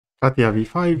CATIA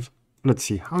V5. Let's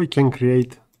see how we can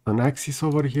create an axis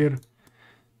over here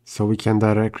so we can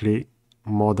directly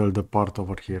model the part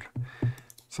over here.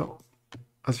 So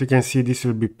as we can see, this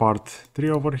will be part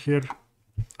 3 over here.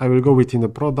 I will go within the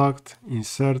product,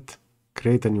 insert,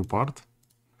 create a new part.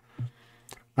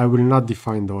 I will not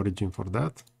define the origin for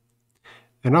that.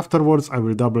 And afterwards, I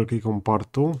will double click on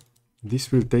part 2.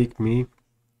 This will take me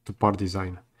to part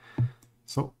design.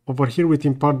 So over here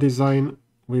within part design,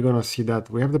 we're going to see that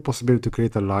we have the possibility to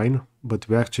create a line, but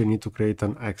we actually need to create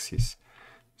an axis.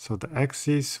 So the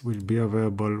axis will be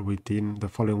available within the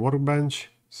following workbench.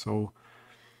 So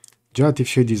generative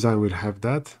shape design will have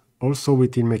that. Also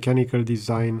within mechanical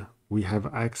design, we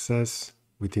have access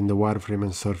within the wireframe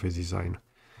and surface design.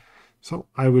 So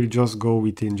I will just go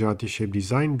within generative shape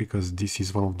design because this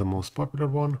is one of the most popular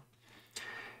one.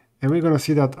 And we're going to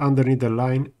see that underneath the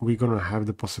line, we're going to have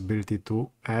the possibility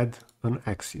to add an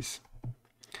axis.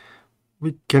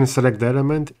 We can select the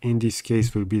element. In this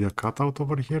case will be the cutout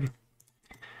over here.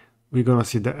 We're going to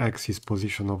see the axis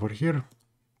position over here.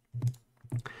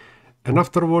 And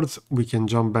afterwards, we can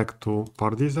jump back to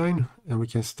part design and we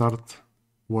can start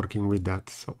working with that.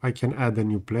 So I can add a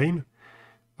new plane.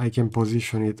 I can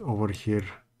position it over here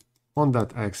on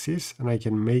that axis and I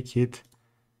can make it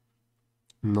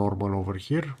normal over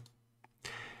here.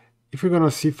 If we're going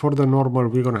to see for the normal,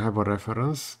 we're going to have a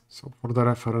reference. So for the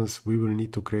reference, we will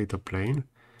need to create a plane.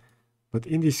 But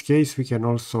in this case, we can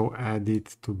also add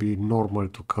it to be normal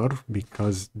to curve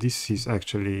because this is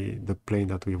actually the plane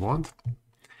that we want.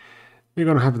 We're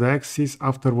going to have the axis.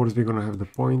 Afterwards, we're going to have the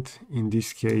point. In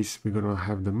this case, we're going to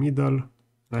have the middle.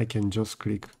 I can just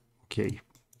click OK.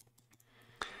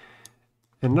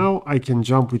 And now I can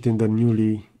jump within the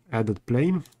newly added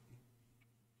plane.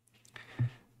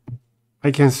 I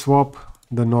can swap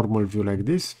the normal view like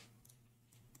this.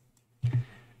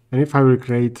 And if I will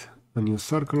create a new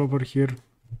circle over here,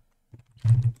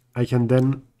 I can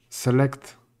then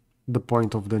select the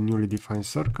point of the newly defined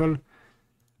circle.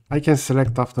 I can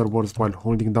select afterwards while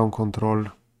holding down Control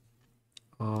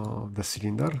the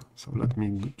cylinder. So let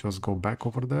me just go back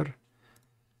over there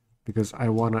because I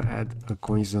want to add a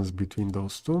coincidence between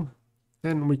those two.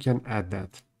 And we can add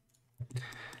that.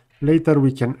 Later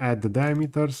we can add the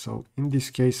diameter. So in this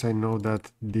case, I know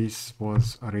that this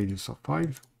was a radius of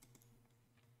 5.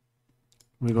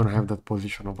 We're going to have that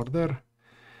position over there.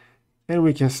 And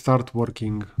we can start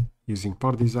working using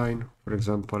part design. For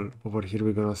example, over here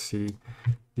we're going to see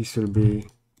this will be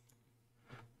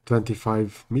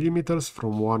 25 millimeters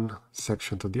from one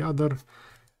section to the other.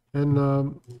 And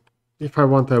if I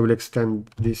want, I will extend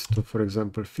this to, for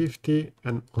example, 50,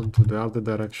 and onto the other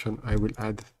direction, I will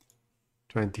add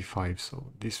 25. So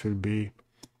this will be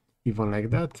even like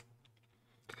that.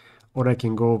 Or I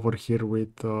can go over here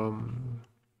with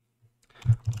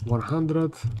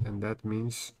 100, and that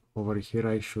means over here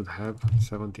I should have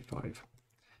 75.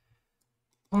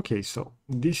 Okay, so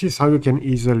this is how you can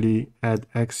easily add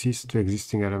axes to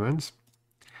existing elements.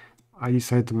 I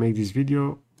decided to make this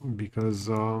video because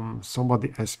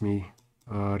somebody asked me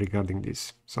regarding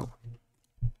this. So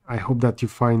I hope that you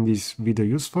find this video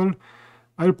useful.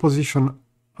 I'll position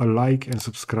a like and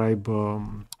subscribe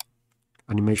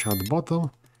animation at the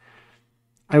bottom.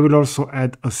 I will also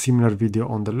add a similar video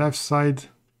on the left side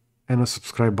and a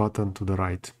subscribe button to the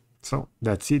right. So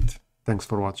that's it. Thanks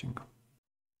for watching.